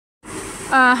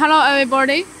Hello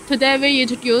everybody, today we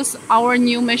introduce our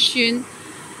new machine,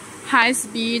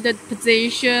 high-speed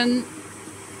position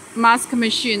mask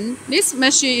machine. This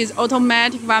machine is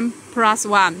automatic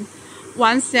 1+1.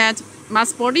 One set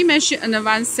mask body machine and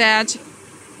one set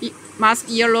mask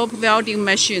ear loop welding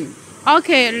machine.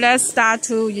 Okay, let's start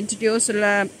to introduce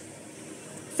the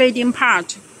fitting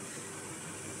part.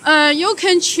 You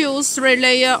can choose 3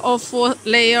 layer or 4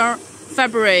 layer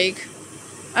fabric.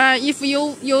 If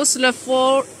you use the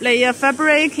 4-layer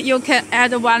fabric, you can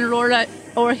add 1 roller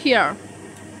over here.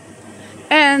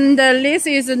 And this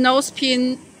is the nose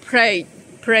pin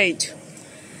plate.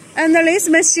 And this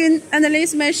machine,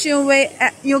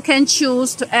 you can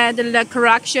choose to add the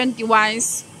correction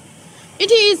device. It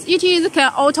is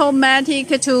can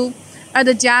automatic to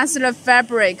adjust the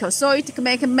fabric, so it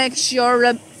can make sure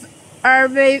that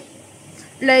every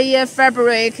layer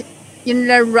fabric in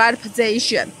the right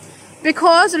position.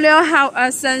 Because they have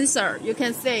a sensor, you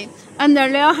can see, and they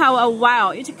have a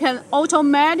wire. It can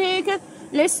automatic,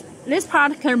 this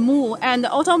part can move and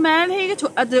automatic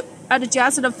to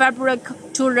adjust the fabric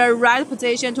to the right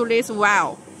position to this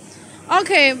wire.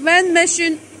 Okay, when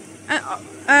machine,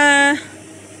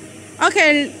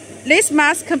 okay, this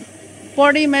mask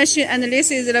body machine and this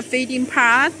is the fitting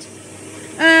part.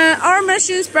 Our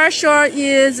machine special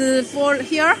is for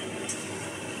here.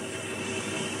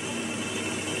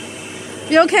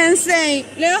 You can see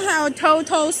they have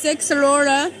total 6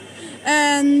 roller,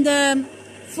 and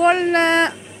for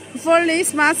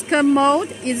this mask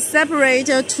mode is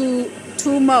separated to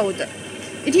 2 mode.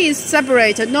 It is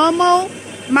separated. Normal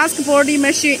mask body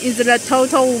machine is the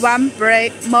total 1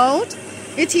 brake mode.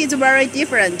 It is very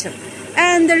different.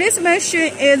 And this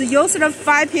machine is used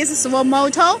 5-piece servo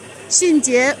motor,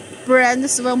 Xinjie brand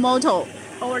servo motor.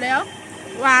 Over there,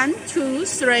 1, 2,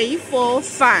 3, 4,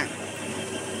 5.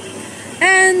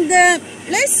 And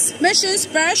this machine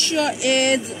special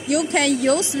is you can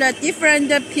use the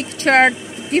different picture,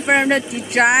 different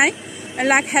design,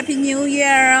 like Happy New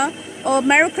Year or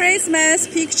Merry Christmas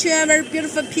picture, very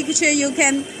beautiful picture. You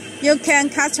can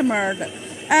customize.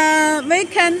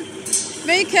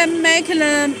 We can make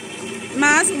the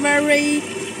mask very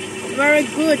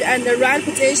good and the right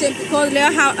position because they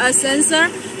have a sensor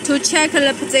to check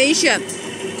the position,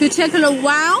 to check the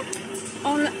wire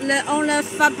on the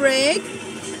fabric,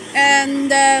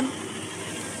 and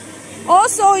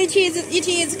also it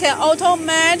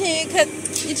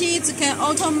can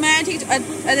automatic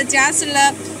adjust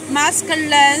the mask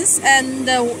length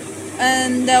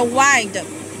and wide.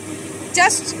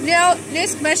 Just now,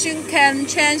 this machine can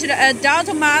change the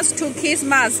adult mask to kids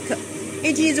mask.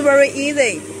 It is very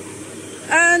easy,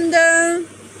 and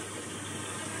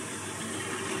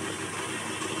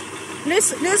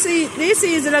this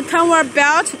is the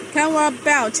conveyor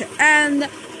belt, and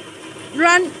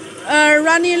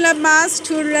running the mask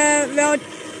to the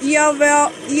ear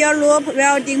loop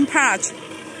welding part.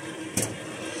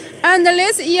 And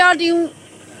this ear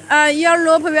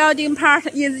loop welding part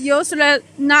is used the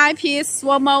 9-piece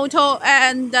servo motor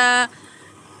and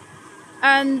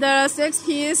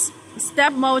 6-piece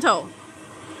step motor.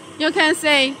 You can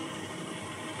see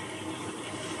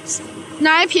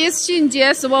 9-piece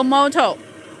Xinjie servo motor.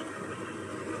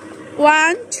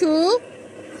 1, 2,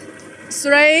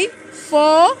 3,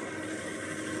 4,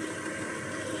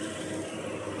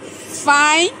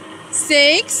 5,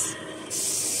 6,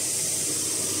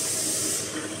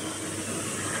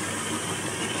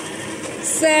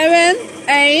 7,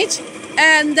 8,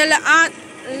 and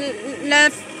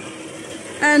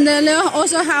they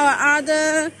also have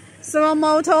other servo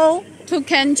motor to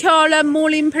control the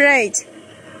moving plate.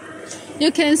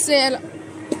 You can see.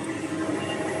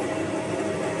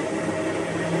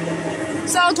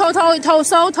 So total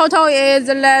is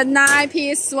the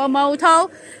 9-piece servo motor,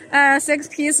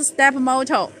 6-piece step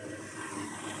motor.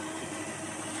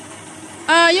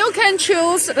 You can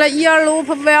choose the ear loop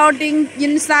welding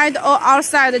inside or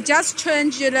outside. Just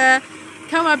change the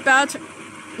conveyor belt,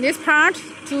 this part,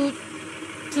 to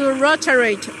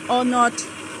rotate or not.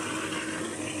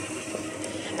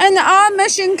 And our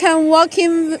machine can work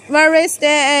in very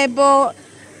stable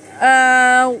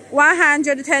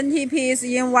 120 pieces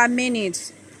in 1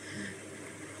 minute.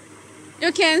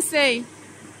 You can see.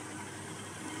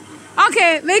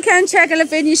 Okay, we can check the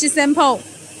finish sample.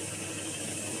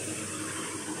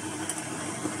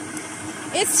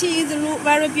 It is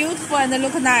very beautiful and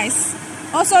look nice.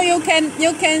 Also, you can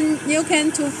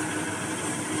to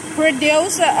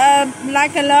produce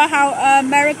like how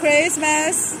Merry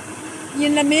Christmas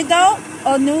in the middle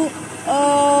or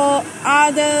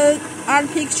other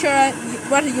picture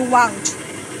what you want.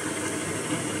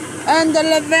 And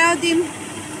the welding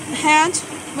head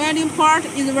welding part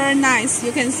is very nice,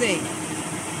 you can see.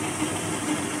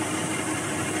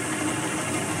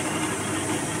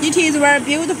 It is very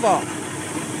beautiful.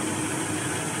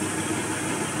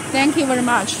 Thank you very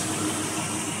much.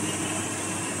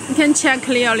 You can check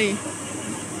clearly.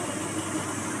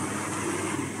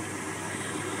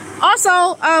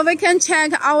 Also, we can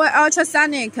check our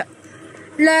ultrasonic.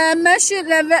 The machine,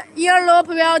 the ear-loop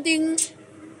welding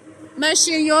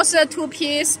machine uses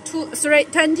 2-piece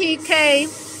 20K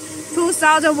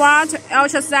 2000 watt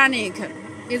ultrasonic.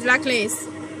 It's like this.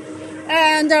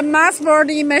 And the mass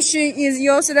body machine is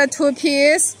used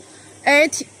 2-piece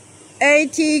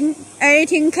 18K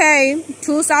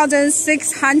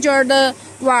 2600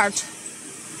 watt.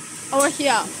 Over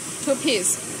here,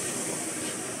 2-piece.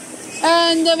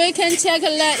 And we can check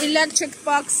the electric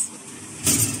box.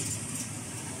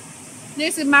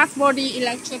 This is mass body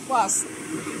electric box.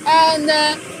 And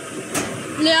there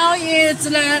is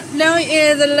the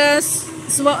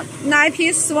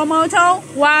 9-piece sway motor.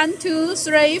 1, 2,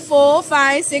 3, 4,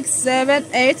 5, 6, 7,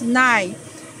 8, 9.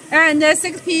 And the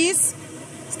 6-piece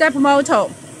step motor.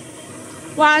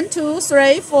 1, 2,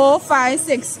 3, 4, 5,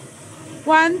 6.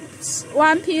 One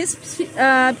piece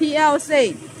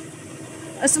PLC.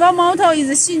 A sway motor is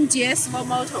Xinjie sway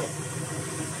motor.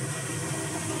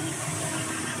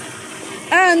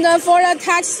 And for the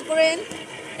touch screen,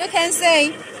 you can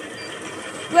see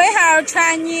we have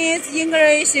Chinese,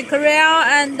 English, Korean,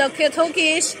 and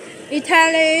Turkish,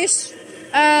 Italian.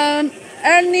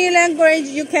 Any language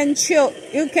you can choose.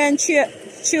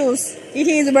 It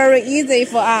is very easy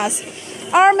for us.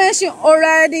 Our machine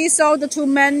already sold to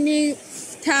many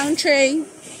countries.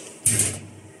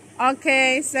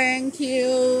 Okay, thank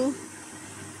you.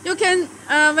 You can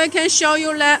we can show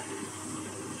you the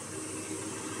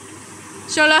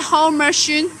whole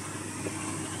machine.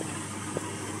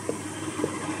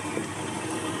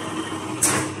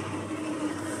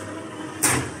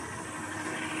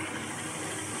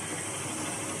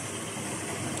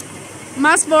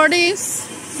 Mass body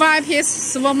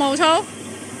 5-piece sway motor.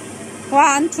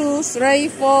 1, 2, 3,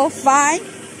 4, 5.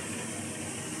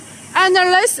 And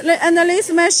this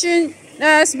machine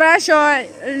special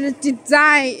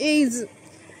design is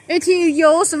it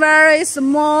use very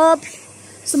small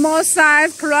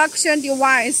size production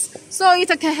device, so it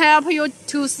can help you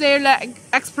to see the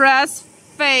express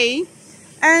fade.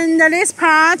 And this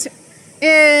part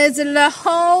is the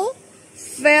whole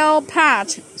fail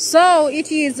part, so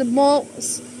it is more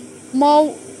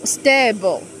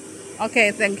stable.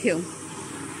 Okay, thank you.